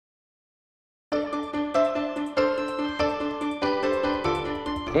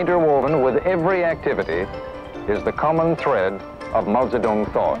Interwoven with every activity is the common thread of Mao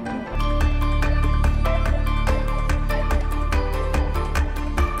Zedong thought.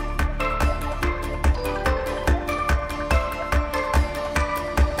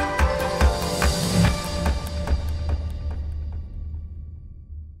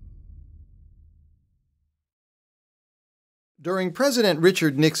 During President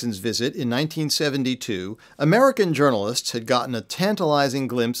Richard Nixon's visit in 1972, American journalists had gotten a tantalizing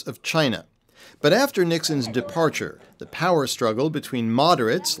glimpse of China. But after Nixon's departure, the power struggle between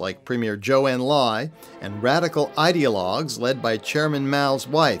moderates like Premier Zhou Enlai and radical ideologues led by Chairman Mao's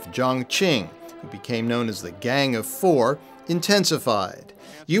wife, Jiang Qing, who became known as the Gang of Four, intensified.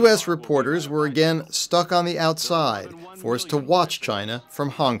 U.S. reporters were again stuck on the outside, forced to watch China from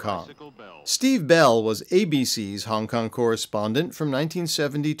Hong Kong. Steve Bell was ABC's Hong Kong correspondent from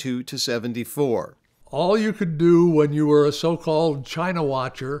 1972 to 74. All you could do when you were a so-called China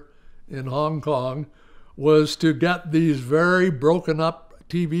watcher in Hong Kong was to get these very broken up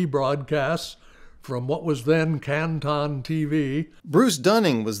TV broadcasts from what was then Canton TV. Bruce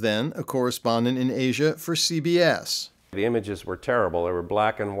Dunning was then a correspondent in Asia for CBS. The images were terrible. They were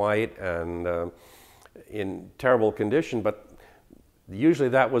black and white and in terrible condition, but usually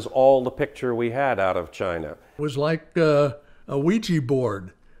that was all the picture we had out of China. It was like a Ouija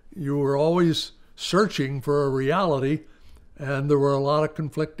board. You were always searching for a reality, and there were a lot of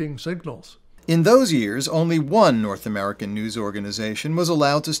conflicting signals. In those years, only one North American news organization was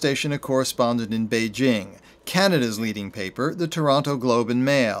allowed to station a correspondent in Beijing, Canada's leading paper, the Toronto Globe and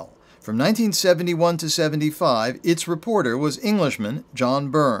Mail. From 1971 to 75, its reporter was Englishman John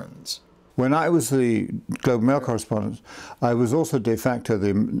Burns. When I was the Globe and Mail correspondent, I was also de facto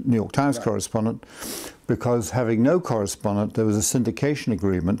the New York Times correspondent, because having no correspondent, there was a syndication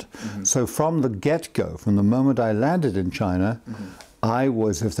agreement. So from the get-go, from the moment I landed in China, I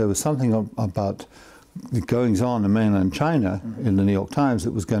was, if there was something about the goings-on in mainland China in the New York Times,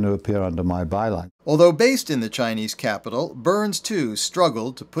 it was going to appear under my byline. Although based in the Chinese capital, Burns too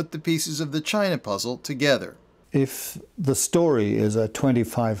struggled to put the pieces of the China puzzle together. If the story is a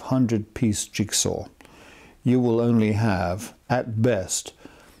 2,500-piece jigsaw, you will only have, at best,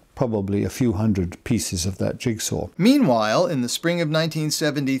 probably a few hundred pieces of that jigsaw. Meanwhile, in the spring of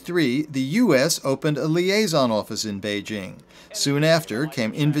 1973, the U.S. opened a liaison office in Beijing. Soon after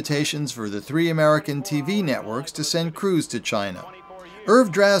came invitations for the 3 American TV networks to send crews to China.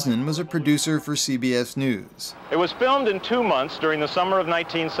 Irv Drasnin was a producer for CBS News. It was filmed in 2 months during the summer of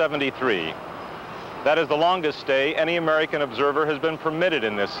 1973. That is the longest stay any American observer has been permitted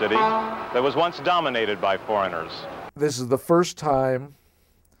in this city that was once dominated by foreigners. This is the first time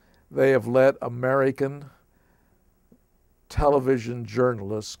they have let American television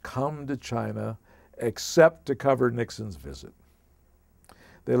journalists come to China except to cover Nixon's visit.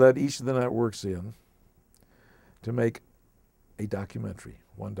 They let each of the networks in to make a documentary,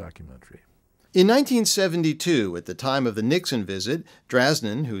 one documentary. In 1972, at the time of the Nixon visit,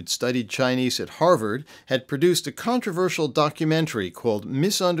 Drasnin, who'd studied Chinese at Harvard, had produced a controversial documentary called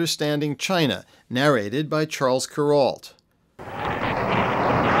Misunderstanding China, narrated by Charles Kuralt.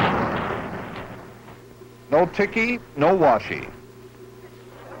 No ticky, no washi.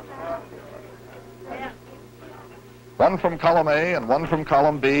 One from column A and one from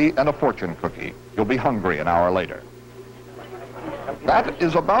column B, and a fortune cookie. You'll be hungry an hour later. That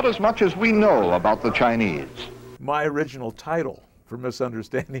is about as much as we know about the Chinese. My original title for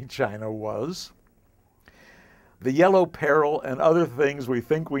Misunderstanding China was The Yellow Peril and Other Things We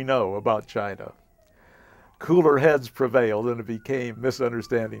Think We Know About China. Cooler heads prevailed and it became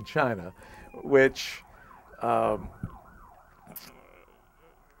Misunderstanding China, which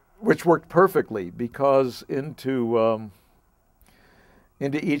worked perfectly because into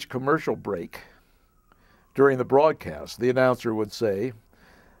each commercial break during the broadcast, the announcer would say,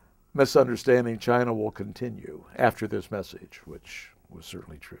 Misunderstanding China will continue after this message, which was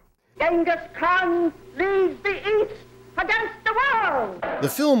certainly true. Genghis Khan leads the East against the world. The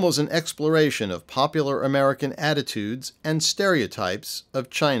film was an exploration of popular American attitudes and stereotypes of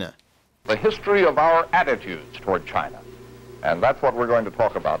China. The history of our attitudes toward China. And that's what we're going to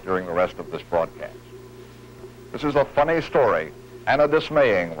talk about during the rest of this broadcast. This is a funny story and a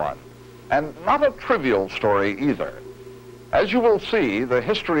dismaying one. And not a trivial story either. As you will see, the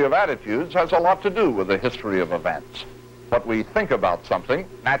history of attitudes has a lot to do with the history of events. What we think about something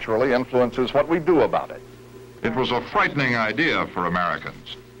naturally influences what we do about it. It was a frightening idea for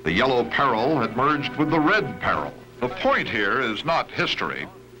Americans. The yellow peril had merged with the red peril. The point here is not history.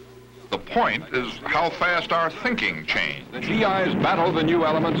 The point is how fast our thinking changed. The GIs battle the new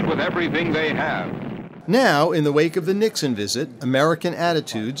elements with everything they have. Now, in the wake of the Nixon visit, American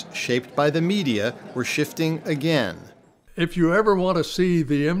attitudes, shaped by the media, were shifting again. If you ever want to see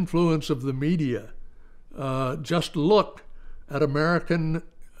the influence of the media, just look at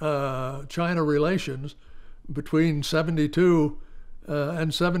American-China relations between 72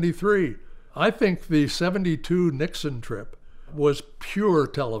 and 73. I think the 72 Nixon trip was pure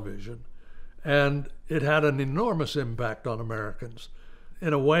television, and it had an enormous impact on Americans.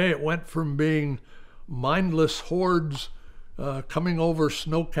 In a way, it went from being mindless hordes coming over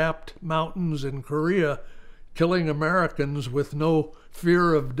snow-capped mountains in Korea, killing Americans with no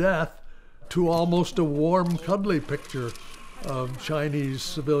fear of death, to almost a warm, cuddly picture of Chinese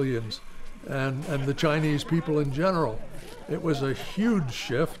civilians and the Chinese people in general. It was a huge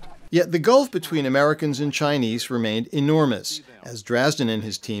shift. Yet the gulf between Americans and Chinese remained enormous, as Drasden and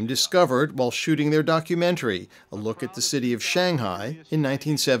his team discovered while shooting their documentary, A Look at the City of Shanghai, in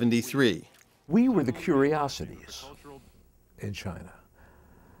 1973. We were the curiosities in China.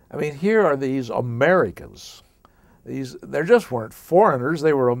 I mean, here are these Americans. They just weren't foreigners,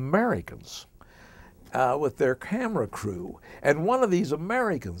 they were Americans with their camera crew. And one of these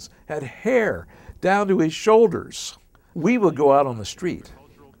Americans had hair down to his shoulders. We would go out on the street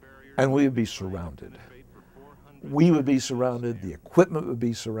and we would be surrounded. We would be surrounded, the equipment would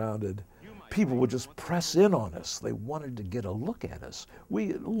be surrounded. People would just press in on us. They wanted to get a look at us.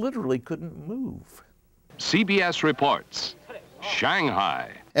 We literally couldn't move. CBS reports,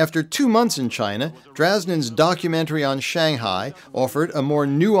 Shanghai. After 2 months in China, Drasden's documentary on Shanghai offered a more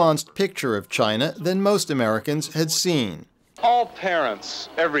nuanced picture of China than most Americans had seen. All parents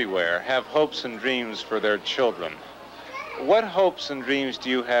everywhere have hopes and dreams for their children. What hopes and dreams do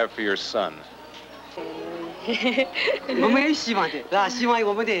you have for your son?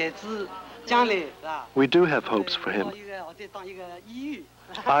 We do have hopes for him.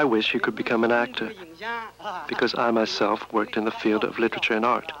 I wish he could become an actor, because I myself worked in the field of literature and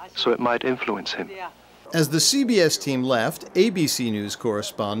art, so it might influence him. As the CBS team left, ABC News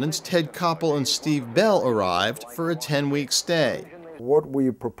correspondents Ted Koppel and Steve Bell arrived for a 10-week stay. What we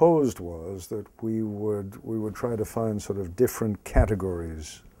proposed was that we would try to find sort of different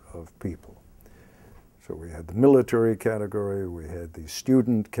categories of people. So we had the military category, we had the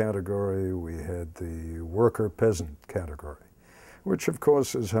student category, we had the worker-peasant category, which of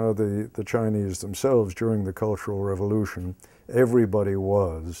course is how the Chinese themselves during the Cultural Revolution, everybody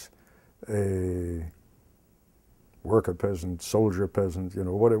was a worker-peasant, soldier-peasant, you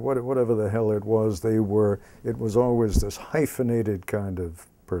know, whatever the hell it was, it was always this hyphenated kind of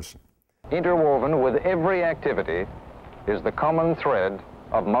person. Interwoven with every activity is the common thread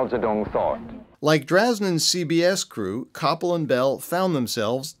of Mao Zedong thought. Like Drasden's CBS crew, Koppel and Bell found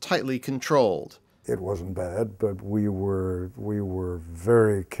themselves tightly controlled. It wasn't bad, but we were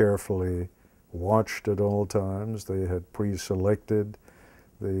very carefully watched at all times. They had pre-selected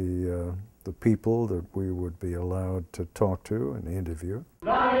the people that we would be allowed to talk to and interview.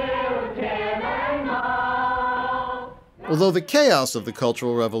 Although the chaos of the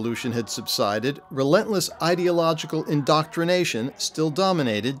Cultural Revolution had subsided, relentless ideological indoctrination still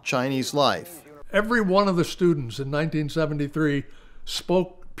dominated Chinese life. Every one of the students in 1973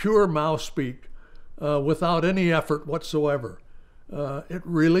 spoke pure Mao speak without any effort whatsoever. It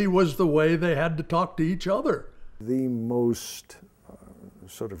really was the way they had to talk to each other. The most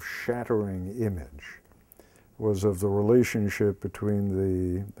sort of shattering image was of the relationship between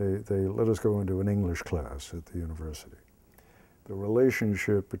they let us go into an English class at the university. The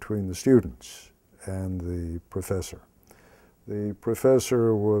relationship between the students and the professor. The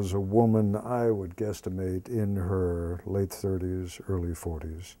professor was a woman, I would guesstimate, in her late 30s, early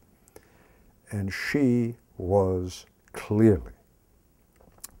 40s, and she was clearly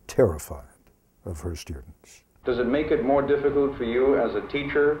terrified of her students. Does it make it more difficult for you as a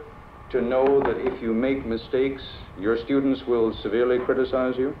teacher to know that if you make mistakes, your students will severely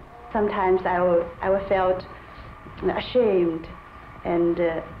criticize you? Sometimes I felt ashamed and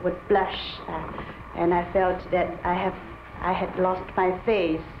would blush, and I felt that I had lost my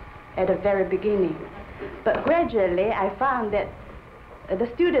faith at the very beginning. But gradually I found that the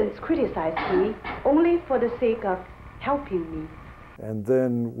students criticized me only for the sake of helping me. And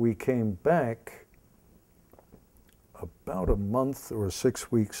then we came back about a month or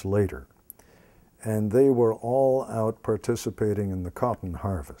 6 weeks later, and they were all out participating in the cotton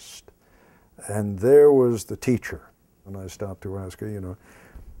harvest. And there was the teacher. And I stopped to ask her, you know,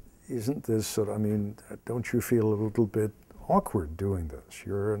 isn't this sort of, I mean, don't you feel a little bit awkward doing this?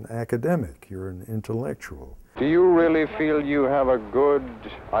 You're an academic, you're an intellectual. Do you really feel you have a good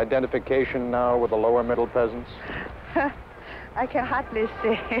identification now with the lower middle peasants? I can hardly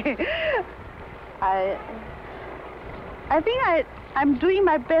say. I think I'm doing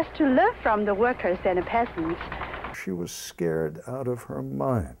my best to learn from the workers and the peasants. She was scared out of her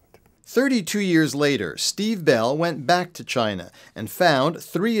mind. 32 years later, Steve Bell went back to China and found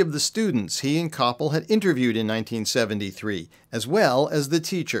 3 of the students he and Koppel had interviewed in 1973, as well as the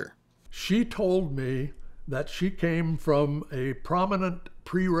teacher. She told me that she came from a prominent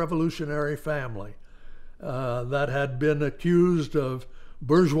pre-revolutionary family that had been accused of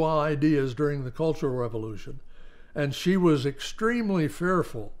bourgeois ideas during the Cultural Revolution. And she was extremely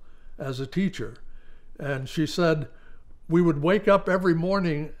fearful as a teacher. And she said, we would wake up every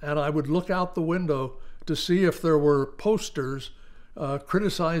morning and I would look out the window to see if there were posters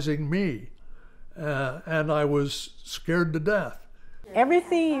criticizing me. And I was scared to death.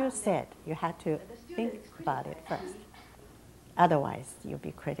 Everything you said, you had to think about it first. Otherwise, you'll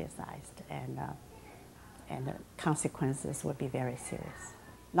be criticized, and the consequences would be very serious.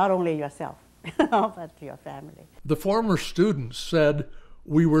 Not only yourself, but your family. The former students said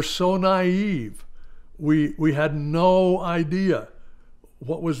we were so naive. We had no idea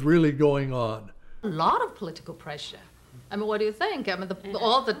what was really going on. A lot of political pressure. I mean, what do you think? I mean,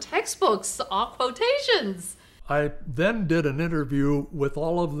 all the textbooks are quotations. I then did an interview with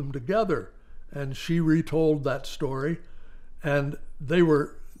all of them together, and she retold that story, and they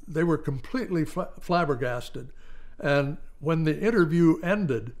were completely flabbergasted. And when the interview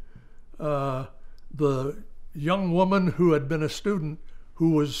ended, the young woman who had been a student,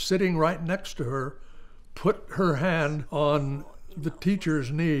 who was sitting right next to her, put her hand on the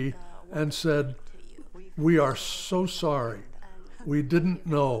teacher's knee and said, "We are so sorry. We didn't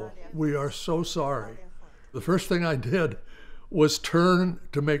know. We are so sorry." The first thing I did was turn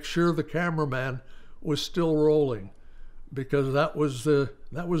to make sure the cameraman was still rolling, because that was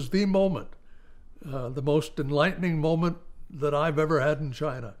the moment, the most enlightening moment that I've ever had in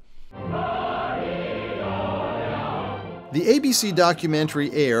China. The ABC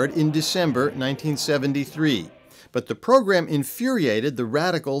documentary aired in December 1973, but the program infuriated the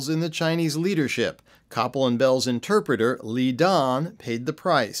radicals in the Chinese leadership. Koppel and Bell's interpreter, Li Dan, paid the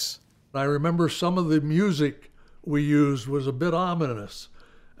price. I remember some of the music we used was a bit ominous,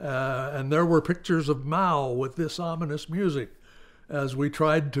 and there were pictures of Mao with this ominous music as we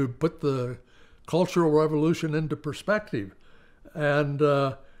tried to put the Cultural Revolution into perspective. And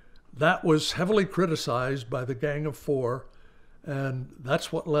that was heavily criticized by the Gang of Four, and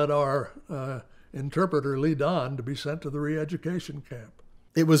that's what led our interpreter, Li Dan, to be sent to the re-education camp.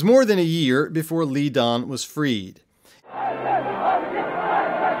 It was more than a year before Li Dan was freed.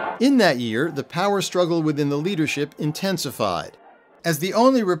 In that year, the power struggle within the leadership intensified. As the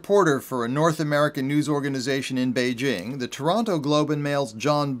only reporter for a North American news organization in Beijing, the Toronto Globe and Mail's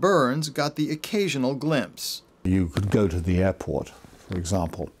John Burns got the occasional glimpse. You could go to the airport, for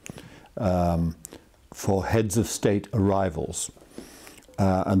example, for heads of state arrivals.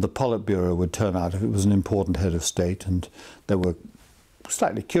 And the Politburo would turn out if it was an important head of state, and there were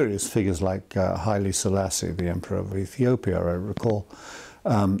slightly curious figures like Haile Selassie, the Emperor of Ethiopia, I recall,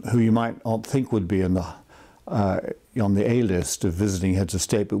 who you might not think would be on the A-list of visiting heads of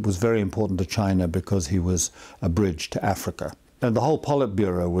state, but was very important to China because he was a bridge to Africa. And the whole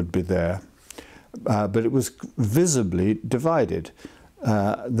Politburo would be there, but it was visibly divided.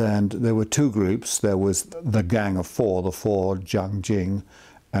 Then there were 2 groups. There was the Gang of Four, the 4, Jiang Jing,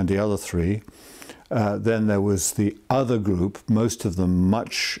 and the other 3. Then there was the other group, most of them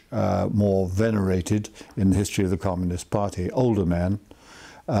much more venerated in the history of the Communist Party, older men.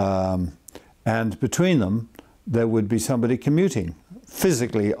 And between them, there would be somebody commuting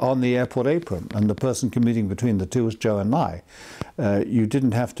physically on the airport apron, and the person commuting between the 2 was Zhou Enlai. You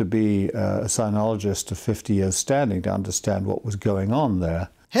didn't have to be a sinologist of 50 years standing to understand what was going on there.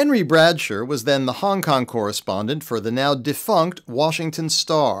 Henry Bradshaw was then the Hong Kong correspondent for the now defunct Washington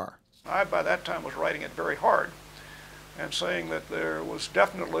Star. I, by that time, was writing it very hard and saying that there was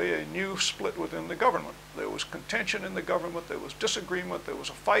definitely a new split within the government. There was contention in the government, there was disagreement, there was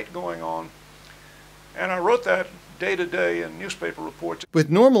a fight going on. And I wrote that day to day in newspaper reports. With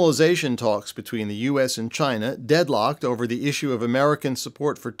normalization talks between the U.S. and China deadlocked over the issue of American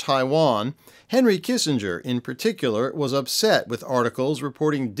support for Taiwan, Henry Kissinger, in particular, was upset with articles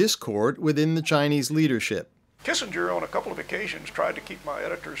reporting discord within the Chinese leadership. Kissinger, on a couple of occasions, tried to keep my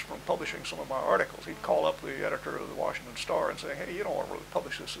editors from publishing some of my articles. He'd call up the editor of the Washington Star and say, "Hey, you don't want to really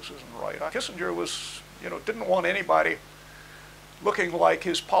publish this. This isn't right." Kissinger was, didn't want anybody looking like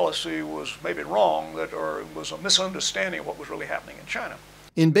his policy was maybe wrong, or was a misunderstanding of what was really happening in China.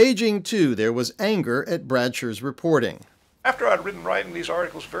 In Beijing, too, there was anger at Bradshaw's reporting. After I'd written these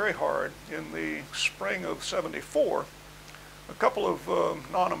articles very hard in the spring of '74, a couple of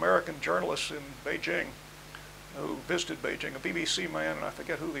non-American journalists in Beijing who visited Beijing, a BBC man, and I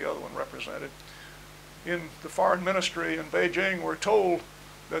forget who the other one represented, in the foreign ministry in Beijing, were told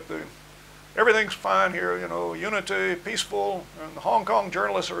that everything's fine here, you know, unity, peaceful, and the Hong Kong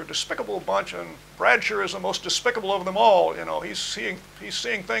journalists are a despicable bunch, and Bradshaw is the most despicable of them all. You know, he's seeing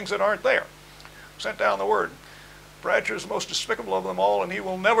things that aren't there. Sent down the word. Bradshaw is the most despicable of them all, and he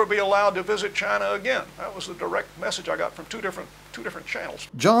will never be allowed to visit China again. That was the direct message I got from two different channels.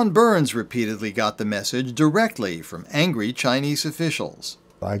 John Burns repeatedly got the message directly from angry Chinese officials.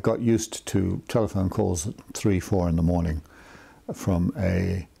 I got used to telephone calls at 3, 4 in the morning from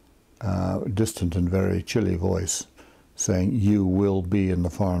a distant and very chilly voice saying, "You will be in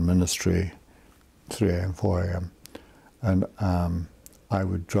the foreign ministry 3 a.m., 4 a.m. And I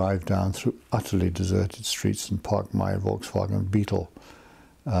would drive down through utterly deserted streets and park my Volkswagen Beetle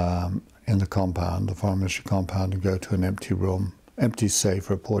in the compound, the foreign ministry compound, and go to an empty room, empty safe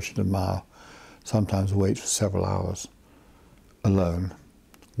for a portion of a mile, sometimes wait for several hours, alone,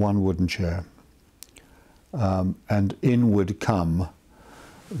 one wooden chair. And in would come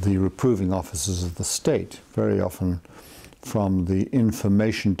the reproving officers of the state, very often from the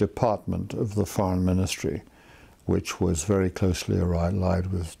information department of the foreign ministry, which was very closely allied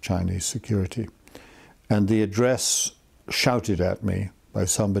with Chinese security. And the address shouted at me by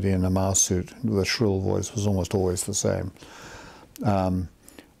somebody in a mouse suit with a shrill voice was almost always the same.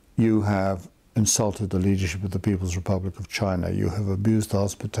 You have insulted the leadership of the People's Republic of China. You have abused the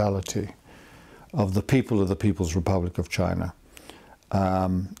hospitality of the people of the People's Republic of China.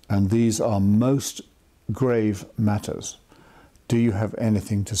 And these are most grave matters. Do you have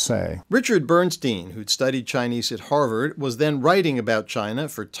anything to say? Richard Bernstein, who'd studied Chinese at Harvard, was then writing about China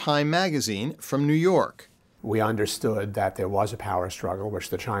for Time magazine from New York. We understood that there was a power struggle, which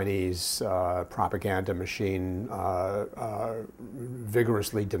the Chinese propaganda machine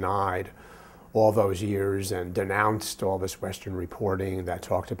vigorously denied all those years and denounced all this Western reporting that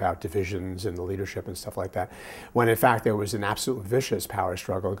talked about divisions in the leadership and stuff like that, when in fact there was an absolute vicious power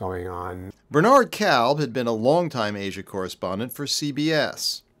struggle going on. Bernard Kalb had been a longtime Asia correspondent for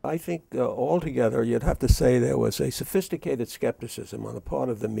CBS. I think altogether you'd have to say there was a sophisticated skepticism on the part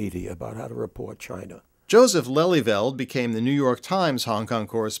of the media about how to report China. Joseph Lelyveld became the New York Times Hong Kong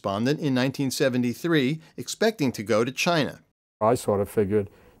correspondent in 1973, expecting to go to China. I sort of figured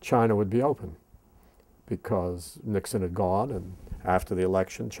China would be open because Nixon had gone, and after the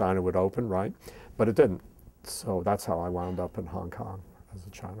election China would open, right? But it didn't. So that's how I wound up in Hong Kong as a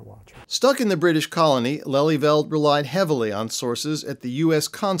China watcher. Stuck in the British colony, Lelyveld relied heavily on sources at the U.S.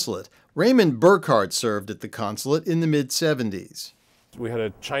 consulate. Raymond Burkhardt served at the consulate in the mid-70s. We had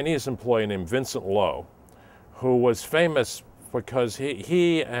a Chinese employee named Vincent Low, who was famous because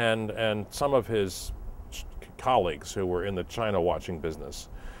he and some of his colleagues who were in the China watching business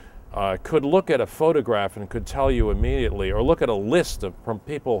could look at a photograph and could tell you immediately, or look at a list from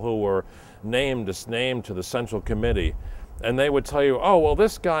people who were named to the Central Committee, and they would tell you, oh, well,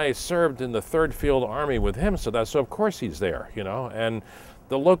 this guy served in the 3rd Field Army with him, so of course he's there, you know. And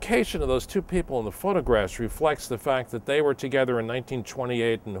the location of those two people in the photographs reflects the fact that they were together in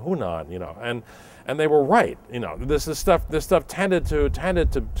 1928 in Hunan, you know, and they were right, you know. This stuff tended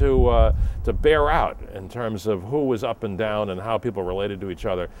to bear out in terms of who was up and down and how people related to each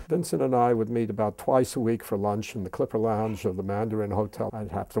other. Vincent and I would meet about twice a week for lunch in the Clipper Lounge of the Mandarin Hotel.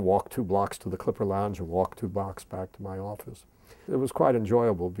 I'd have to walk 2 blocks to the Clipper Lounge and walk 2 blocks back to my office. It was quite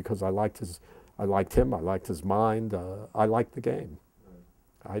enjoyable because I liked him, I liked his mind, I liked the game.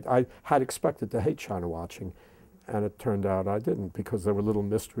 I had expected to hate China watching, and it turned out I didn't, because there were little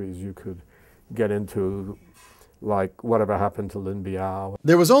mysteries you could get into, like whatever happened to Lin Biao.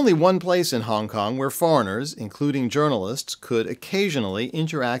 There was only one place in Hong Kong where foreigners, including journalists, could occasionally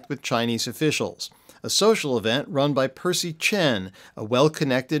interact with Chinese officials, a social event run by Percy Chen, a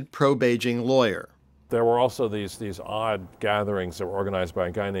well-connected pro-Beijing lawyer. There were also these odd gatherings that were organized by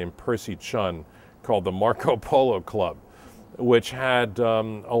a guy named Percy Chen called the Marco Polo Club, which had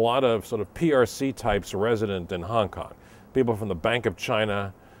a lot of sort of PRC types resident in Hong Kong. People from the Bank of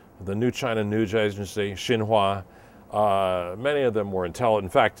China, the New China News Agency, Xinhua. Many of them were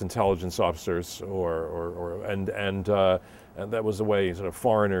intelligence officers, and that was the way sort of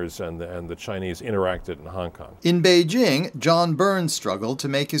foreigners and the Chinese interacted in Hong Kong. In Beijing, John Burns struggled to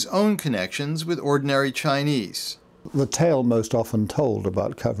make his own connections with ordinary Chinese. The tale most often told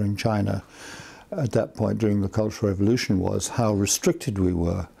about covering China at that point during the Cultural Revolution was how restricted we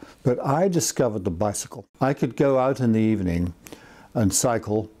were. But I discovered the bicycle. I could go out in the evening and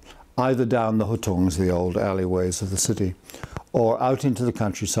cycle either down the hutongs, the old alleyways of the city, or out into the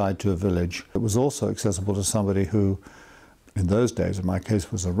countryside to a village. It was also accessible to somebody who in those days, in my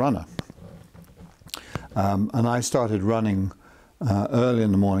case, was a runner. And I started running early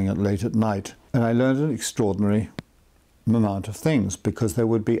in the morning and late at night. And I learned an extraordinary amount of things because there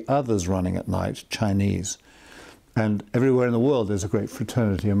would be others running at night, Chinese. And everywhere in the world there's a great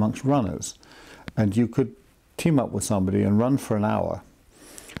fraternity amongst runners. And you could team up with somebody and run for an hour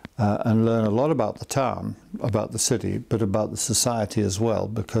and learn a lot about the town, about the city, but about the society as well,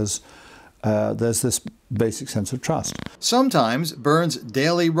 because there's this basic sense of trust. Sometimes Burns'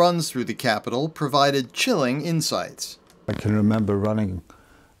 daily runs through the capital provided chilling insights. I can remember running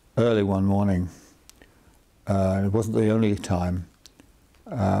early one morning, it wasn't the only time,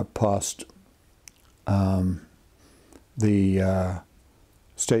 past the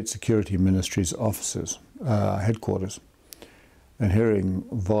State Security Ministry's offices, headquarters, and hearing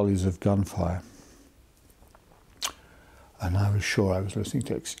volleys of gunfire. And I was sure I was listening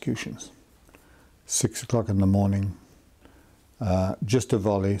to executions. 6 o'clock in the morning, just a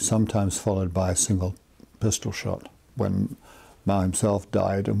volley, sometimes followed by a single pistol shot. When Mao himself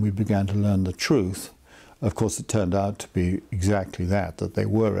died and we began to learn the truth, of course it turned out to be exactly that they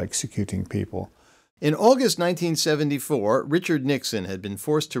were executing people. In August 1974, Richard Nixon had been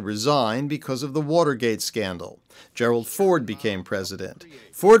forced to resign because of the Watergate scandal. Gerald Ford became president.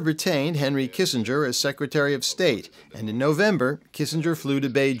 Ford retained Henry Kissinger as Secretary of State, and in November, Kissinger flew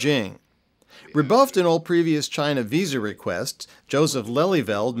to Beijing. Rebuffed in all previous China visa requests, Joseph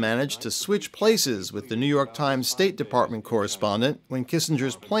Lelyveld managed to switch places with the New York Times State Department correspondent when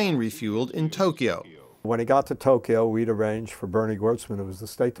Kissinger's plane refueled in Tokyo. When he got to Tokyo, we'd arranged for Bernie Gewirtzman, who was the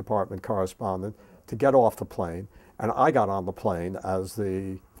State Department correspondent, to get off the plane, and I got on the plane as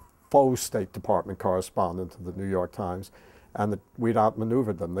the faux State Department correspondent of the New York Times, and we'd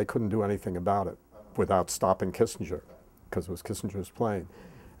outmaneuvered them. They couldn't do anything about it without stopping Kissinger, because it was Kissinger's plane.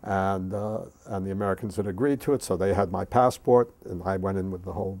 And the Americans had agreed to it, so they had my passport, and I went in with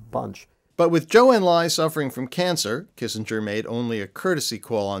the whole bunch. But with Zhou Enlai suffering from cancer, Kissinger made only a courtesy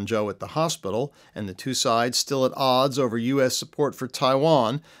call on Zhou at the hospital, and the two sides still at odds over U.S. support for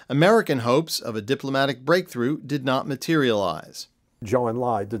Taiwan, American hopes of a diplomatic breakthrough did not materialize. Zhou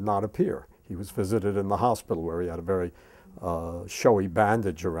Enlai did not appear. He was visited in the hospital where he had a very showy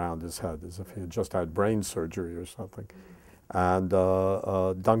bandage around his head, as if he had just had brain surgery or something. And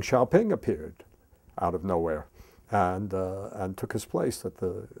Deng Xiaoping appeared out of nowhere and took his place at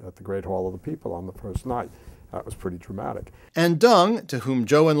the Great Hall of the People on the first night. That was pretty dramatic. And Deng, to whom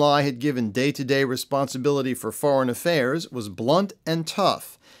Zhou Enlai had given day-to-day responsibility for foreign affairs, was blunt and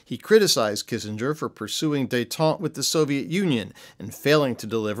tough. He criticized Kissinger for pursuing détente with the Soviet Union and failing to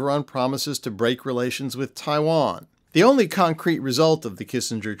deliver on promises to break relations with Taiwan. The only concrete result of the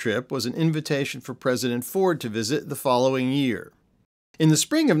Kissinger trip was an invitation for President Ford to visit the following year. In the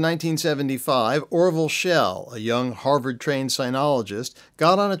spring of 1975, Orville Schell, a young Harvard-trained sinologist,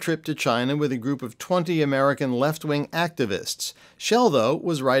 got on a trip to China with a group of 20 American left-wing activists. Schell, though,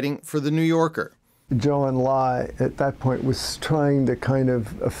 was writing for The New Yorker. Zhou Enlai, at that point, was trying to kind of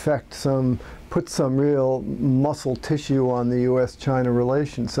put some real muscle tissue on the U.S.-China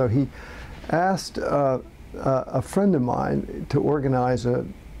relations. So he asked a friend of mine to organize a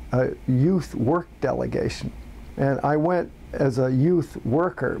youth work delegation. And I went as a youth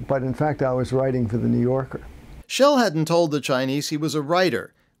worker, but in fact I was writing for The New Yorker. Schell hadn't told the Chinese he was a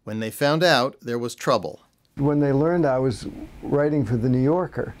writer. When they found out, there was trouble. When they learned I was writing for The New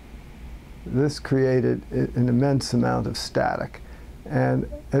Yorker, this created an immense amount of static. And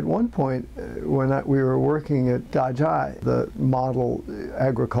at one point, when we were working at Dajai, the model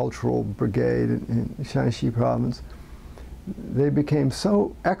agricultural brigade in Shanxi province, they became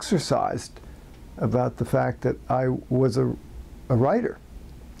so exercised about the fact that I was a writer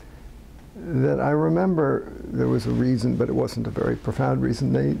that I remember there was a reason, but it wasn't a very profound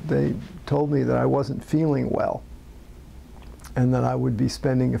reason. They told me that I wasn't feeling well and that I would be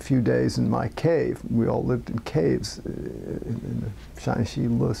spending a few days in my cave. We all lived in caves in the Shanxi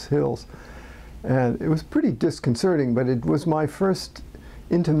Lus Hills. And it was pretty disconcerting, but it was my first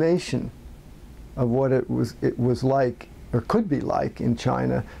intimation of what it was like, or could be like, in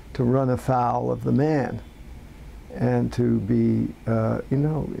China to run afoul of the man and to be, you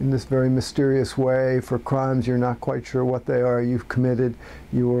know, in this very mysterious way, for crimes you're not quite sure what they are you've committed,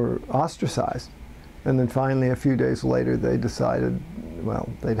 you were ostracized. And then finally, a few days later, they decided, well,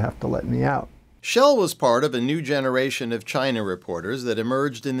 they'd have to let me out. Schell was part of a new generation of China reporters that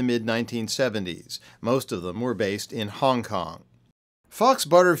emerged in the mid-1970s. Most of them were based in Hong Kong. Fox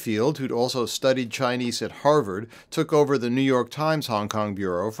Butterfield, who'd also studied Chinese at Harvard, took over the New York Times Hong Kong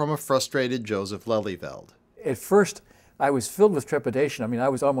bureau from a frustrated Joseph Lelyveld. At first, I was filled with trepidation. I mean, I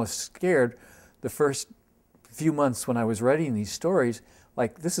was almost scared the first few months when I was writing these stories,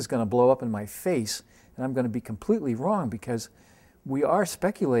 like, this is going to blow up in my face, and I'm going to be completely wrong, because we are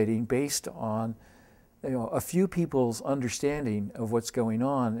speculating based on, a few people's understanding of what's going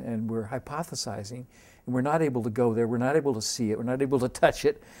on, and we're hypothesizing, and we're not able to go there, we're not able to see it, we're not able to touch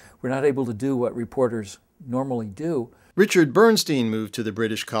it, we're not able to do what reporters normally do. Richard Bernstein moved to the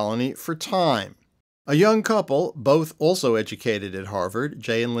British colony for time. A young couple, both also educated at Harvard,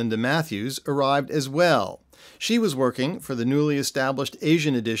 Jay and Linda Matthews, arrived as well. She was working for the newly established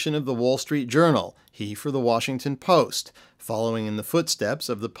Asian edition of the Wall Street Journal, he for the Washington Post, following in the footsteps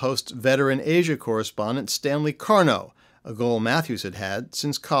of the Post's veteran Asia correspondent Stanley Carno, a goal Matthews had had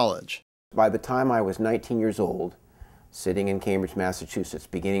since college. By the time I was 19 years old, sitting in Cambridge, Massachusetts,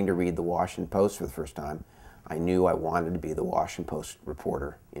 beginning to read the Washington Post for the first time, I knew I wanted to be the Washington Post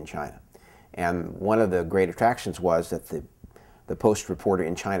reporter in China. And one of the great attractions was that the Post reporter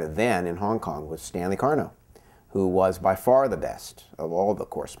in China then, in Hong Kong, was Stanley Carno, who was by far the best of all the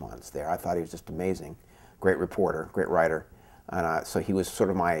correspondents there. I thought he was just amazing. Great reporter, great writer. And so he was sort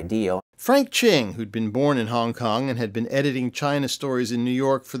of my ideal. Frank Ching, who'd been born in Hong Kong and had been editing China stories in New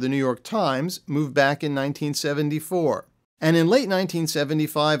York for the New York Times, moved back in 1974. And in late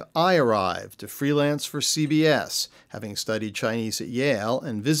 1975, I arrived to freelance for CBS, having studied Chinese at Yale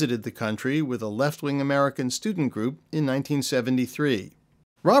and visited the country with a left-wing American student group in 1973.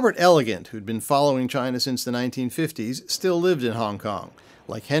 Robert Elegant, who'd been following China since the 1950s, still lived in Hong Kong.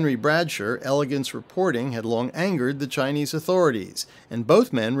 Like Henry Bradshaw, Elegant's reporting had long angered the Chinese authorities, and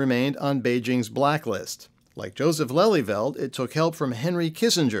both men remained on Beijing's blacklist. Like Joseph Lelyveld, it took help from Henry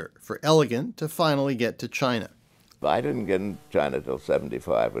Kissinger for Elegant to finally get to China. I didn't get in China till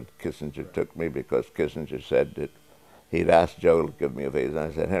 75, but Kissinger took me because Kissinger said that he'd asked Joe to give me a visa.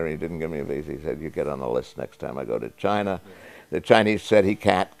 And I said, Henry didn't give me a visa. He said, you get on the list next time I go to China. The Chinese said he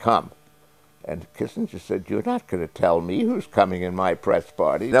can't come. And Kissinger said, you're not going to tell me who's coming in my press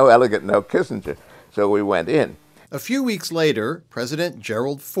party. No Elegant, no Kissinger. So we went in. A few weeks later, President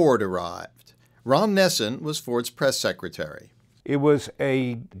Gerald Ford arrived. Ron Nessen was Ford's press secretary. It was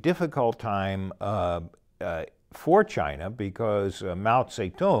a difficult time for China because Mao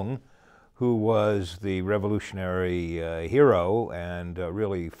Zedong, who was the revolutionary hero and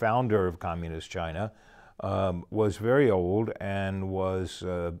really founder of Communist China, was very old and was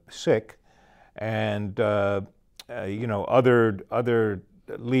sick, and other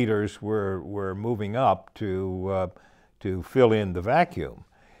leaders were moving up to fill in the vacuum.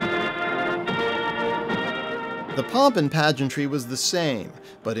 The pomp and pageantry was the same,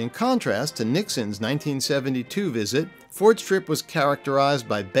 but in contrast to Nixon's 1972 visit, Ford's trip was characterized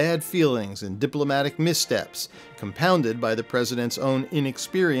by bad feelings and diplomatic missteps, compounded by the president's own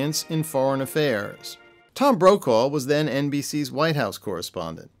inexperience in foreign affairs. Tom Brokaw was then NBC's White House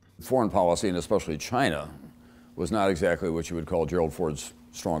correspondent. Foreign policy, and especially China, was not exactly what you would call Gerald Ford's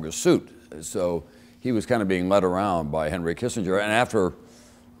strongest suit. So he was kind of being led around by Henry Kissinger, and after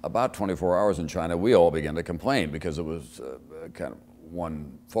about 24 hours in China, we all began to complain because it was kind of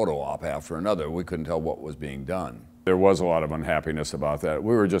one photo op after another. We couldn't tell what was being done. There was a lot of unhappiness about that.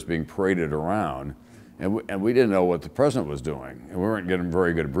 We were just being paraded around, and we didn't know what the president was doing. And we weren't getting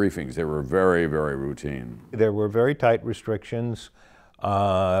very good briefings. They were very, very routine. There were very tight restrictions,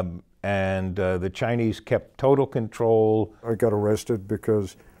 and the Chinese kept total control. I got arrested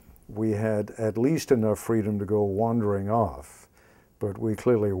because we had at least enough freedom to go wandering off. But we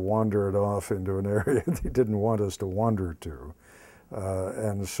clearly wandered off into an area they didn't want us to wander to.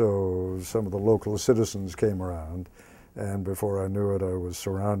 And so some of the local citizens came around, and before I knew it, I was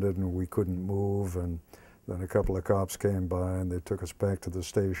surrounded and we couldn't move. And then a couple of cops came by and they took us back to the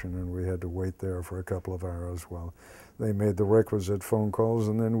station, and we had to wait there for a couple of hours while they made the requisite phone calls,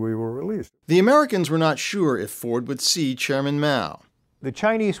 and then we were released. The Americans were not sure if Ford would see Chairman Mao. The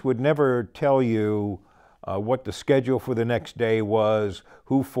Chinese would never tell you what the schedule for the next day was,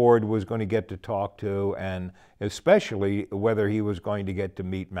 who Ford was going to get to talk to, and especially whether he was going to get to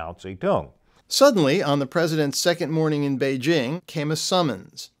meet Mao Zedong. Suddenly, on the president's second morning in Beijing, came a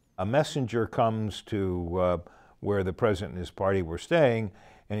summons. A messenger comes to where the president and his party were staying,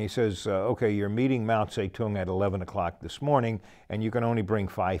 and he says, okay, you're meeting Mao Zedong at 11 o'clock this morning, and you can only bring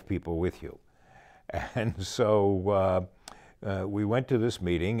 5 people with you. And so we went to this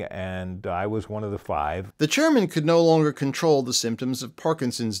meeting, and I was one of the 5. The chairman could no longer control the symptoms of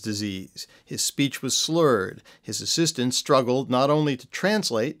Parkinson's disease. His speech was slurred. His assistant struggled not only to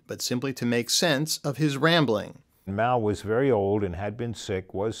translate, but simply to make sense of his rambling. Mao was very old and had been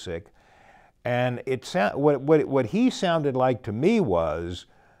sick, was sick, and what he sounded like to me was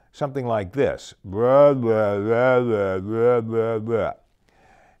something like this. Blah, blah, blah, blah, blah, blah, blah.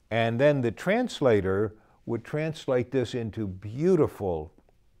 And then the translator would translate this into beautiful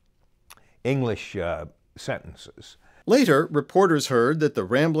English sentences. Later, reporters heard that the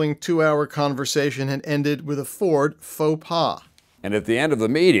rambling 2-hour conversation had ended with a Ford faux pas. And at the end of the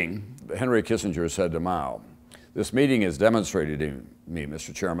meeting, Henry Kissinger said to Mao, "This meeting has demonstrated to me,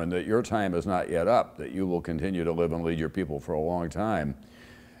 Mr. Chairman, that your time is not yet up, that you will continue to live and lead your people for a long time."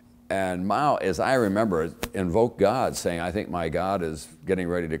 And Mao, as I remember it, invoked God, saying, "I think my God is getting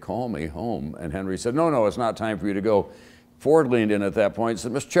ready to call me home." And Henry said, "No, no, it's not time for you to go." Ford leaned in at that point and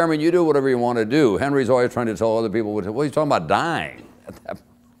said, "Mr. Chairman, you do whatever you want to do." Henry's always trying to tell other people, well, he's talking about dying.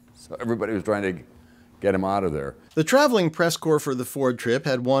 So everybody was trying to get him out of there. The traveling press corps for the Ford trip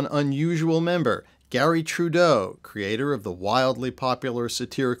had one unusual member, Gary Trudeau, creator of the wildly popular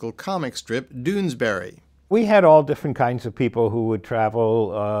satirical comic strip Doonesbury. We had all different kinds of people who would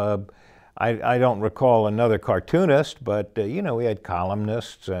travel. I don't recall another cartoonist, but you know, we had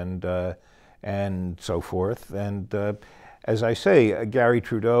columnists and so forth. And as I say, Gary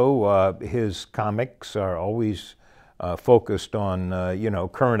Trudeau, his comics are always focused on you know,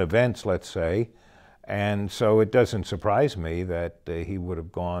 current events, let's say. And so it doesn't surprise me that he would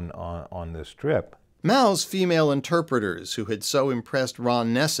have gone on this trip. Mao's female interpreters, who had so impressed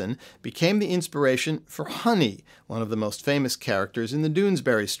Ron Nessen, became the inspiration for Honey, one of the most famous characters in the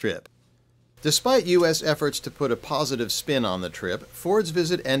Doonesbury strip. Despite U.S. efforts to put a positive spin on the trip, Ford's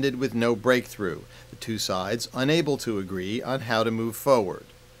visit ended with no breakthrough, the two sides unable to agree on how to move forward.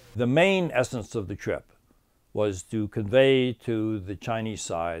 The main essence of the trip was to convey to the Chinese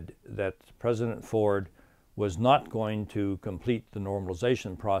side that President Ford was not going to complete the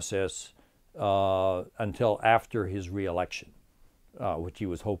normalization process until after his re-election, which he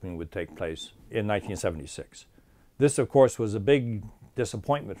was hoping would take place in 1976. This, of course, was a big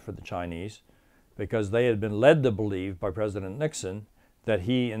disappointment for the Chinese because they had been led to believe by President Nixon that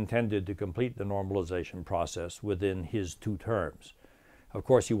he intended to complete the normalization process within his 2 terms. Of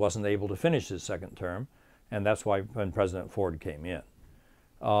course, he wasn't able to finish his 2nd term, and that's why when President Ford came in.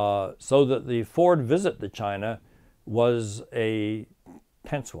 So that the Ford visit to China was a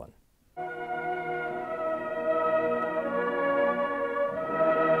tense one.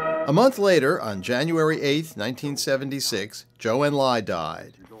 A month later, on January 8, 1976, Zhou Enlai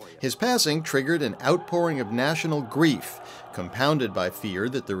died. His passing triggered an outpouring of national grief, compounded by fear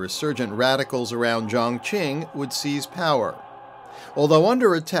that the resurgent radicals around Chongqing would seize power. Although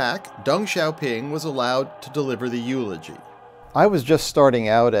under attack, Deng Xiaoping was allowed to deliver the eulogy. I was just starting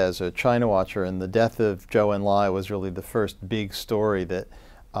out as a China watcher, and the death of Zhou Enlai was really the first big story that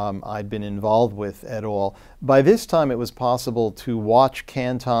I'd been involved with at all. By this time, it was possible to watch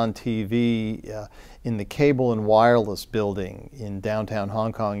Canton TV in the cable and wireless building in downtown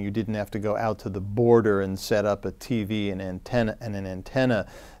Hong Kong. You didn't have to go out to the border and set up a TV and an antenna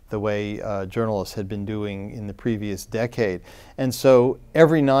the way journalists had been doing in the previous decade. And so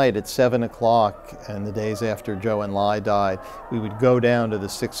every night at 7 o'clock and the days after Zhou Enlai died, we would go down to the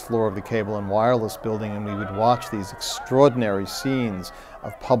 6th floor of the cable and wireless building and we would watch these extraordinary scenes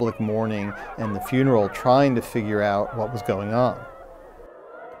of public mourning and the funeral, trying to figure out what was going on.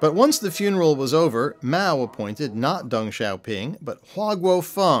 But once the funeral was over, Mao appointed not Deng Xiaoping, but Hua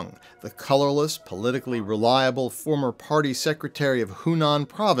Guofeng, the colorless, politically reliable former party secretary of Hunan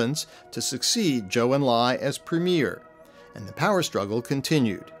province, to succeed Zhou Enlai as premier. And the power struggle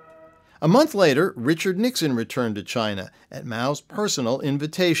continued. A month later, Richard Nixon returned to China at Mao's personal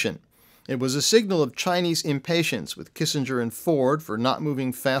invitation. It was a signal of Chinese impatience with Kissinger and Ford for not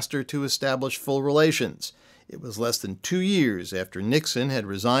moving faster to establish full relations. It was less than 2 years after Nixon had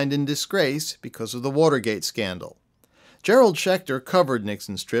resigned in disgrace because of the Watergate scandal. Gerald Schechter covered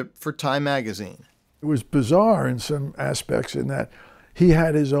Nixon's trip for Time magazine. It was bizarre in some aspects in that he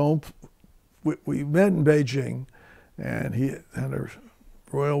had his own, we met in Beijing and he had a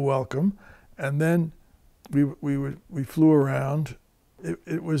royal welcome, and then we flew around.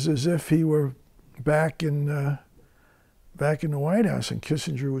 It was as if he were back in the White House and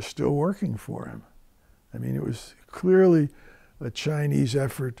Kissinger was still working for him. I mean, it was clearly a Chinese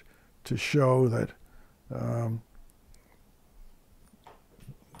effort to show that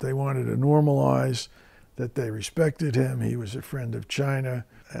they wanted to normalize, that they respected him, he was a friend of China,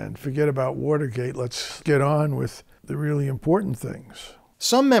 and forget about Watergate, let's get on with the really important things.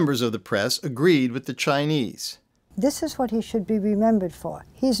 Some members of the press agreed with the Chinese. This is what he should be remembered for.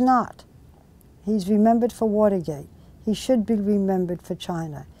 He's not. He's remembered for Watergate. He should be remembered for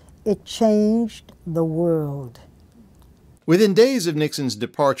China. It changed the world. Within days of Nixon's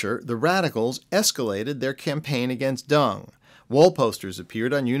departure, the radicals escalated their campaign against Deng. Wall posters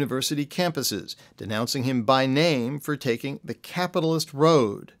appeared on university campuses, denouncing him by name for taking the capitalist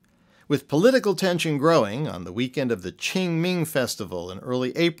road. With political tension growing, on the weekend of the Qingming Festival in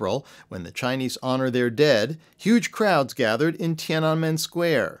early April, when the Chinese honor their dead, huge crowds gathered in Tiananmen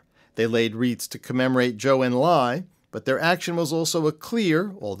Square. They laid wreaths to commemorate Zhou Enlai, but their action was also a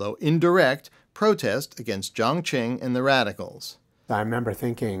clear, although indirect, protest against Jiang Qing and the radicals. I remember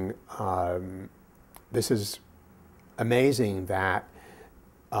thinking, this is amazing that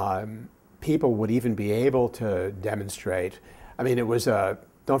people would even be able to demonstrate. I mean, it was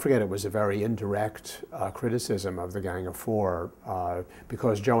don't forget, it was a very indirect criticism of the Gang of Four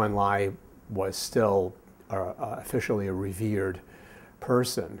because Zhou Enlai was still officially a revered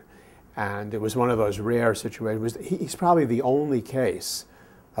person. And it was one of those rare situations. He's probably the only case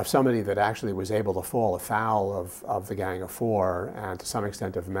of somebody that actually was able to fall afoul of the Gang of Four and to some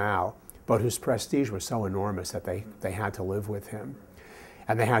extent of Mao, but whose prestige was so enormous that they had to live with him.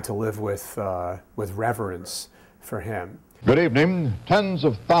 And they had to live with reverence for him. Good evening. Tens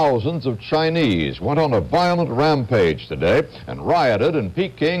of thousands of Chinese went on a violent rampage today and rioted in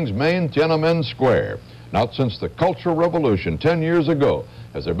Peking's main Tiananmen Square. Not since the Cultural Revolution 10 years ago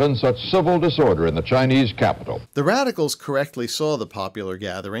has there been such civil disorder in the Chinese capital. The radicals correctly saw the popular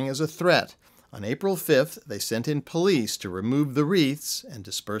gathering as a threat. On April 5th, they sent in police to remove the wreaths and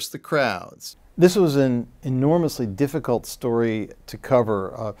disperse the crowds. This was an enormously difficult story to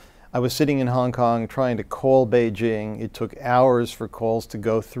cover. I was sitting in Hong Kong trying to call Beijing. It took hours for calls to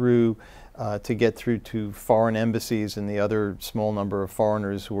go through, to get through to foreign embassies and the other small number of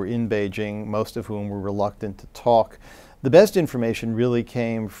foreigners who were in Beijing, most of whom were reluctant to talk. The best information really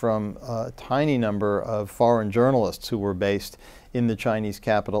came from a tiny number of foreign journalists who were based in the Chinese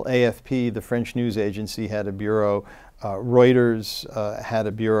capital. AFP, the French news agency, had a bureau. Reuters had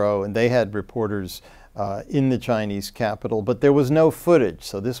a bureau, and they had reporters in the Chinese capital, but there was no footage,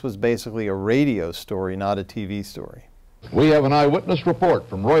 so this was basically a radio story, not a TV story. We have an eyewitness report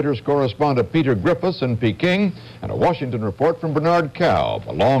from Reuters correspondent Peter Griffiths in Peking and a Washington report from Bernard Kalb,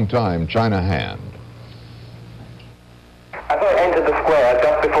 a longtime China hand. As I entered the square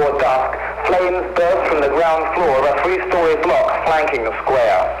just before dusk, flames burst from the ground floor of a three-story block flanking the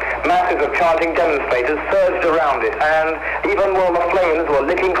square. Masses of chanting demonstrators surged around it, and even while the flames were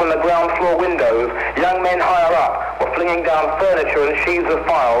licking from the ground floor windows, young men higher up were flinging down furniture and sheaves of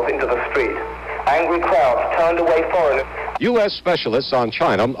files into the street. Angry crowds turned away foreigners. U.S. specialists on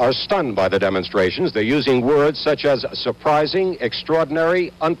China are stunned by the demonstrations. They're using words such as surprising,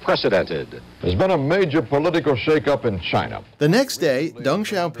 extraordinary, unprecedented. There's been a major political shakeup in China. The next day, Deng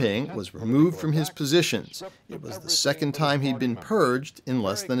Xiaoping was removed from his positions. It was the second time he'd been purged in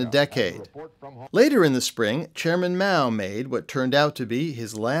less than a decade. Later in the spring, Chairman Mao made what turned out to be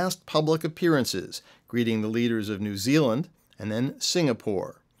his last public appearances, greeting the leaders of New Zealand and then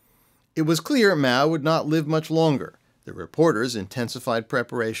Singapore. It was clear Mao would not live much longer. The reporters intensified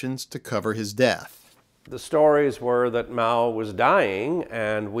preparations to cover his death. The stories were that Mao was dying,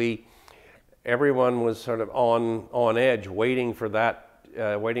 and everyone was sort of on edge, waiting for that,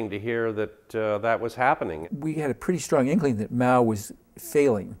 waiting to hear that that was happening. We had a pretty strong inkling that Mao was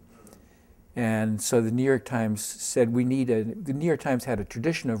failing, and so the New York Times said we need the New York Times had a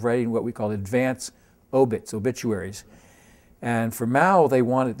tradition of writing what we call advance obituaries, and for Mao they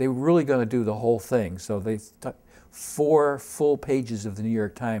were really going to do the whole thing, so they 4 full pages of the New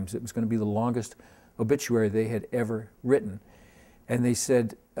York Times. It was going to be the longest obituary they had ever written. And they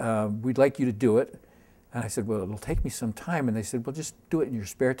said, we'd like you to do it. And I said, well, it'll take me some time. And they said, well, just do it in your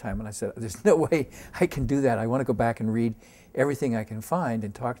spare time. And I said, there's no way I can do that. I want to go back and read everything I can find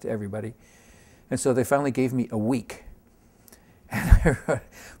and talk to everybody. And so they finally gave me a week. And I wrote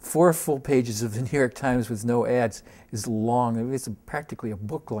 4 full pages of the New York Times with no ads is long. I mean, it's practically a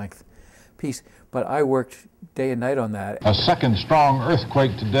book-length piece. But I worked day and night on that. A second strong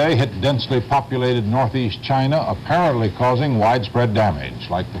earthquake today hit densely populated northeast China, apparently causing widespread damage.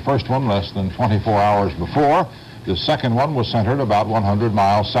 Like the first one less than 24 hours before, the second one was centered about 100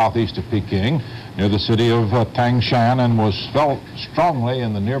 miles southeast of Peking, near the city of Tangshan, and was felt strongly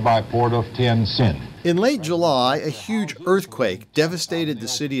in the nearby port of Tianjin. In late July, a huge earthquake devastated the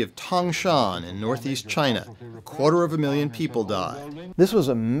city of Tangshan in northeast China. 250,000 people died. This was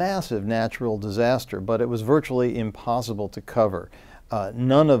a massive natural disaster, but it was virtually impossible to cover.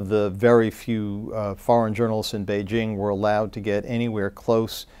 None of the very few foreign journalists in Beijing were allowed to get anywhere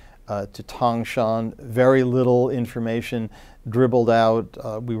close to Tangshan. Very little information dribbled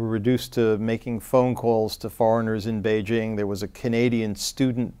out. We were reduced to making phone calls to foreigners in Beijing. There was a Canadian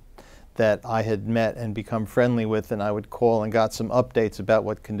student that I had met and become friendly with, and I would call and got some updates about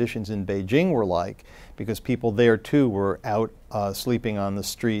what conditions in Beijing were like, because people there too were out sleeping on the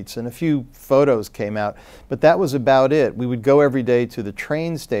streets, and a few photos came out, but that was about it. We would go every day to the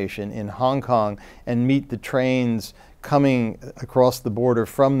train station in Hong Kong and meet the trains coming across the border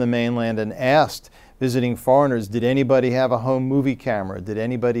from the mainland and asked visiting foreigners, did anybody have a home movie camera? Did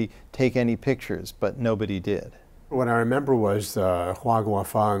anybody take any pictures? But nobody did. What I remember was Hua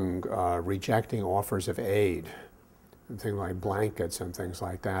Guofeng rejecting offers of aid, and things like blankets and things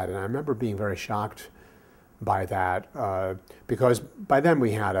like that. And I remember being very shocked by that because by then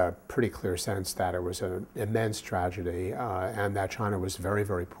we had a pretty clear sense that it was an immense tragedy and that China was very,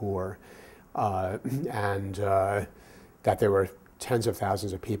 very poor and that there were tens of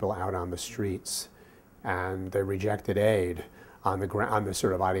thousands of people out on the streets, and they rejected aid on the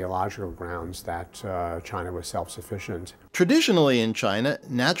sort of ideological grounds that China was self-sufficient. Traditionally in China,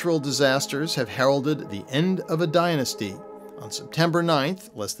 natural disasters have heralded the end of a dynasty. On September 9th,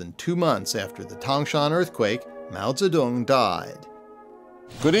 less than 2 months after the Tangshan earthquake, Mao Zedong died.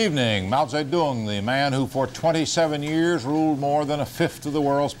 Good evening. Mao Zedong, the man who for 27 years ruled more than a fifth of the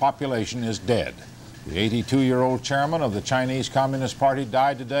world's population, is dead. The 82-year-old chairman of the Chinese Communist Party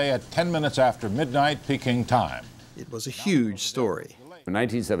died today at 10 minutes after midnight Peking time. It was a huge story. In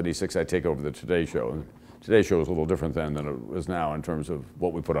 1976, I take over the Today Show. And Today Show is a little different then than it is now in terms of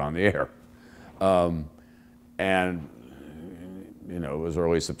what we put on the air. And, you know, it was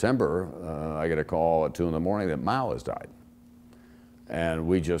early September. I get a call at 2 in the morning that Mao has died. And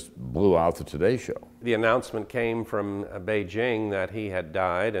we just blew out the Today Show. The announcement came from Beijing that he had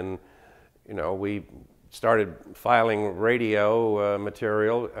died, and you know, we started filing radio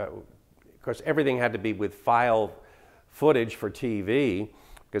material. Of course, everything had to be with file footage for TV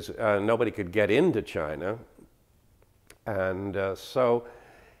because nobody could get into China. And so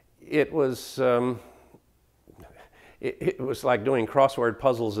it was like doing crossword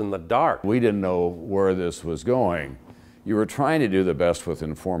puzzles in the dark. We didn't know where this was going. You were trying to do the best with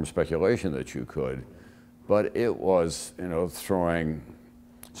informed speculation that you could, but it was, you know, throwing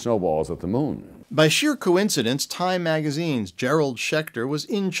snowballs at the moon. By sheer coincidence, Time magazine's Gerald Schechter was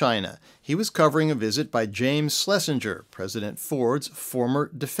in China. He was covering a visit by James Schlesinger, President Ford's former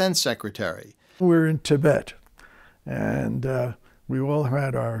defense secretary. We're in Tibet, and we all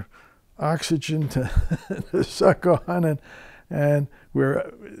had our oxygen to suck on, and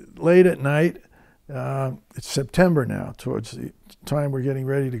we're late at night. It's September now, towards the time we're getting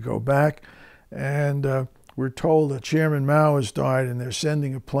ready to go back, and we're told that Chairman Mao has died and they're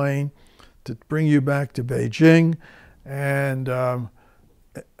sending a plane to bring you back to Beijing, and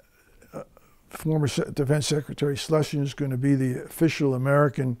former Defense Secretary Schlesinger is going to be the official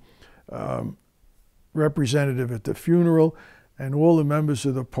American representative at the funeral, and all the members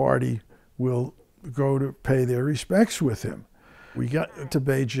of the party will go to pay their respects with him. We got to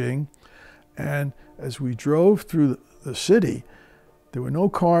Beijing, and as we drove through the city, there were no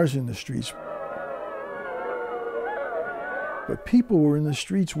cars in the streets, but people were in the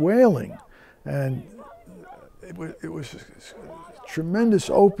streets wailing, and it was a tremendous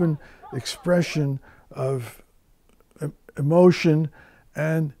open expression of emotion,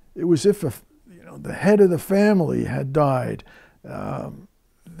 and it was as if the head of the family had died.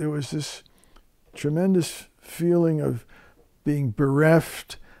 There was this tremendous feeling of being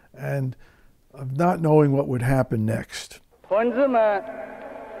bereft and of not knowing what would happen next.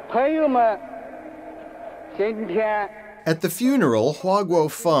 At the funeral, Hua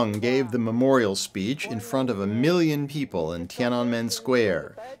Guofeng gave the memorial speech in front of 1 million people in Tiananmen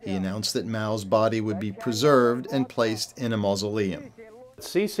Square. He announced that Mao's body would be preserved and placed in a mausoleum.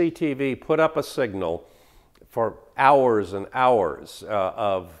 CCTV put up a signal for hours and hours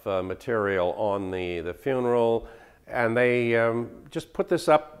of material on the funeral, and they just put this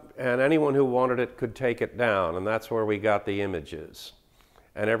up, and anyone who wanted it could take it down, and that's where we got the images.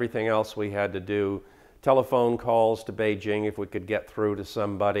 And everything else we had to do, telephone calls to Beijing if we could get through to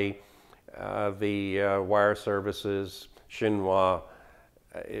somebody, the wire services, Xinhua,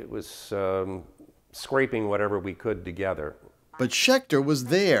 it was scraping whatever we could together. But Schechter was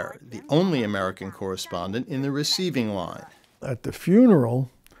there, the only American correspondent in the receiving line. At the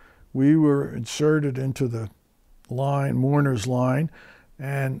funeral, we were inserted into the line, mourner's line,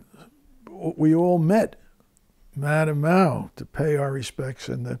 and we all met Madame Mao to pay our respects,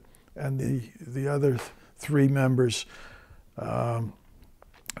 and the other 3 members. And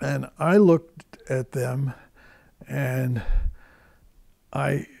I looked at them, and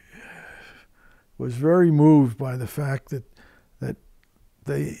I was very moved by the fact that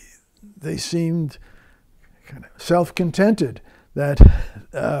they seemed kind of self-contented, that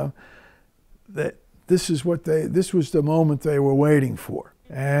this was the moment they were waiting for.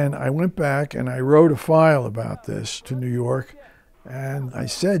 And I went back and I wrote a file about this to New York, and I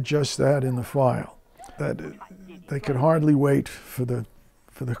said just that in the file, that they could hardly wait for the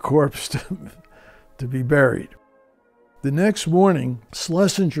corpse to be buried. The next morning,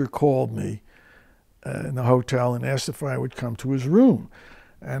 Schlesinger called me in the hotel and asked if I would come to his room.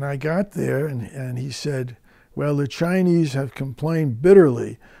 And I got there, and he said, well, the Chinese have complained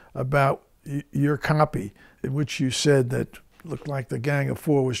bitterly about your copy, in which you said that looked like the Gang of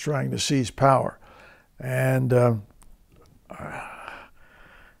Four was trying to seize power. And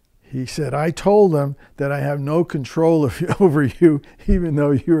he said, I told them that I have no control over you, even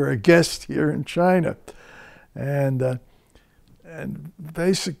though you're a guest here in China. And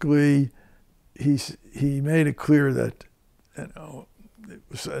basically, he made it clear that, you know, it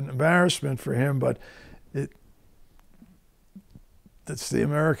was an embarrassment for him, but that's the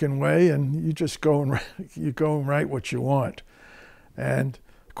American way, and you just go and write what you want. And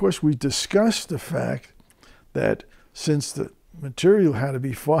of course, we discussed the fact that since the material had to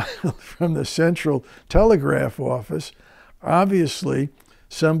be filed from the Central Telegraph Office, obviously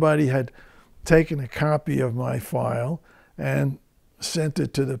somebody had taken a copy of my file and sent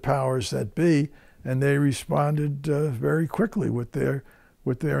it to the powers that be, and they responded very quickly with their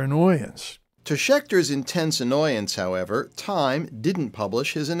annoyance. To Schechter's intense annoyance, however, Time didn't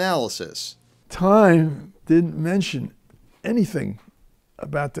publish his analysis. Time didn't mention anything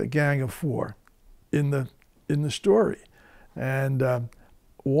about the Gang of Four in the story. And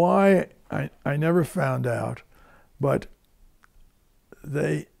why, I never found out, but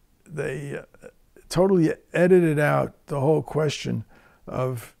they totally edited out the whole question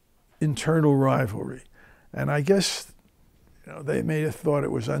of internal rivalry. And I guess, you know, they may have thought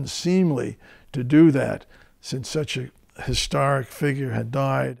it was unseemly to do that since such a historic figure had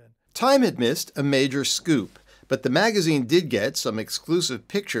died. Time had missed a major scoop, but the magazine did get some exclusive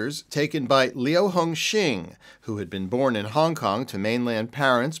pictures taken by Liu Hongxing, who had been born in Hong Kong to mainland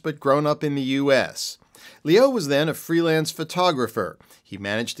parents but grown up in the U.S. Liu was then a freelance photographer. He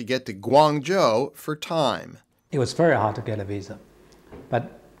managed to get to Guangzhou for Time. It was very hard to get a visa,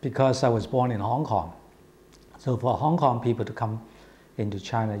 but because I was born in Hong Kong, so for Hong Kong people to come into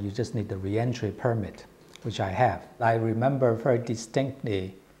China, you just need the re-entry permit, which I have. I remember very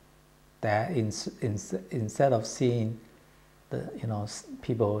distinctly that instead of seeing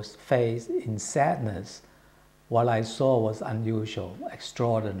people's face in sadness, what I saw was unusual,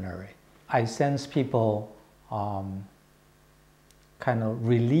 extraordinary. I sensed people kind of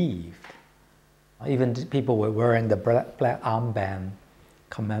relieved. Even people were wearing the black armband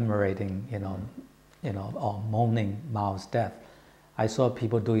commemorating, or mourning Mao's death. I saw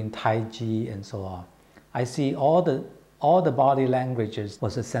people doing Tai Chi and so on. I see all the body languages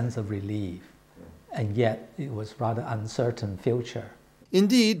was a sense of relief, and yet it was rather uncertain future.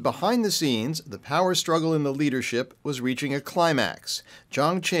 Indeed, behind the scenes, the power struggle in the leadership was reaching a climax.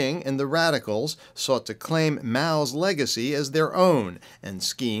 Jiang Qing and the radicals sought to claim Mao's legacy as their own and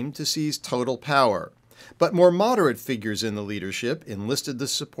schemed to seize total power. But more moderate figures in the leadership enlisted the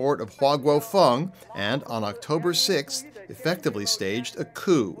support of Hua Guofeng and, on October 6th, effectively staged a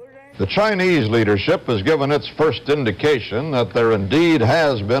coup. The Chinese leadership has given its first indication that there indeed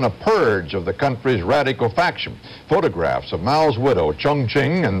has been a purge of the country's radical faction. Photographs of Mao's widow, Jiang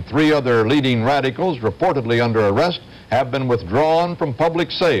Qing, and 3 other leading radicals reportedly under arrest have been withdrawn from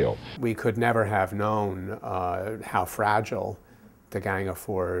public sale. We could never have known how fragile the Gang of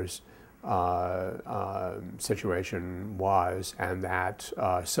Four's situation was, and that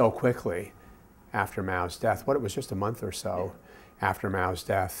so quickly after Mao's death, it was just a month or so after Mao's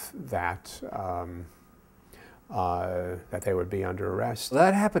death, that that they would be under arrest.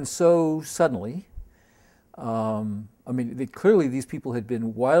 That happened so suddenly. I mean, clearly these people had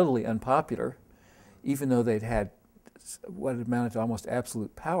been wildly unpopular, even though they'd had what amounted to almost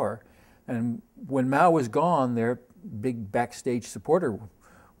absolute power. And when Mao was gone, their big backstage supporter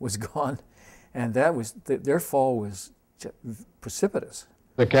was gone, and that was their fall was precipitous.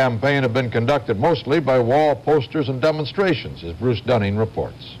 The campaign had been conducted mostly by wall posters and demonstrations, as Bruce Dunning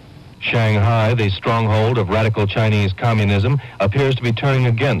reports. Shanghai, the stronghold of radical Chinese communism, appears to be turning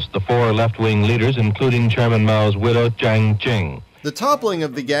against the 4 left-wing leaders, including Chairman Mao's widow, Jiang Qing. The toppling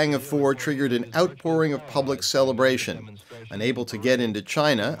of the Gang of Four triggered an outpouring of public celebration. Unable to get into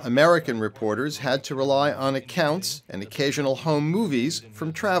China, American reporters had to rely on accounts and occasional home movies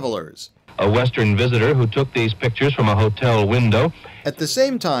from travelers. A Western visitor who took these pictures from a hotel window. At the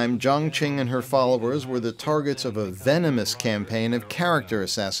same time, Jiang Qing and her followers were the targets of a venomous campaign of character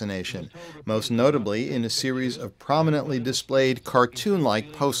assassination, most notably in a series of prominently displayed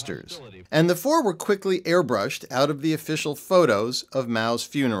cartoon-like posters. And the four were quickly airbrushed out of the official photos of Mao's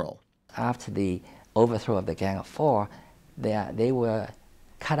funeral. After the overthrow of the Gang of Four, they were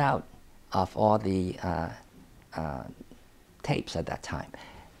cut out of all the tapes at that time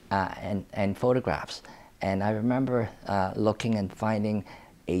and photographs. And I remember looking and finding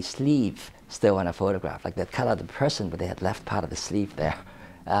a sleeve still on a photograph, like they cut out the person, but they had left part of the sleeve there.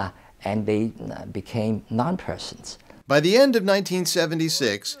 And they became non-persons. By the end of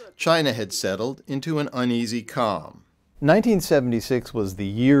 1976, China had settled into an uneasy calm. 1976 was the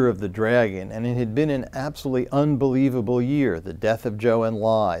year of the dragon, and it had been an absolutely unbelievable year. The death of Zhou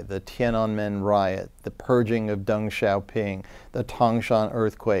Enlai, the Tiananmen riot, the purging of Deng Xiaoping, the Tangshan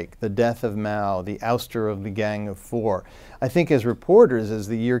earthquake, the death of Mao, the ouster of the Gang of Four. I think as reporters, as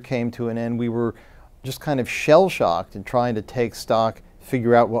the year came to an end, we were just kind of shell-shocked and trying to take stock,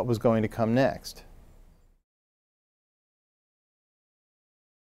 figure out what was going to come next.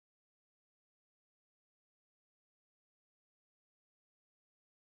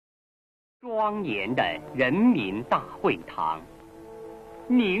 庄严的人民大会堂，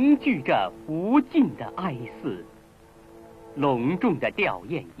凝聚着无尽的哀思，隆重的吊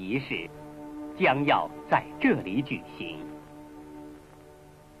唁仪式将要在这里举行。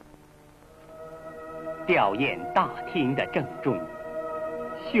吊唁大厅的正中，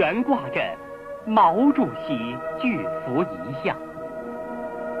悬挂着毛主席巨幅遗像，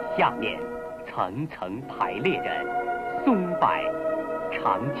下面层层排列着松柏、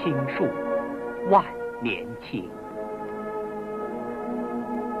常青树。 万年青，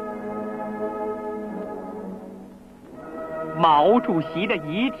毛主席的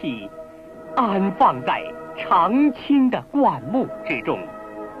遗体安放在常青的灌木之中，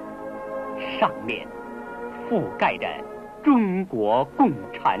上面覆盖着中国共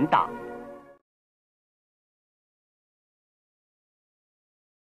产党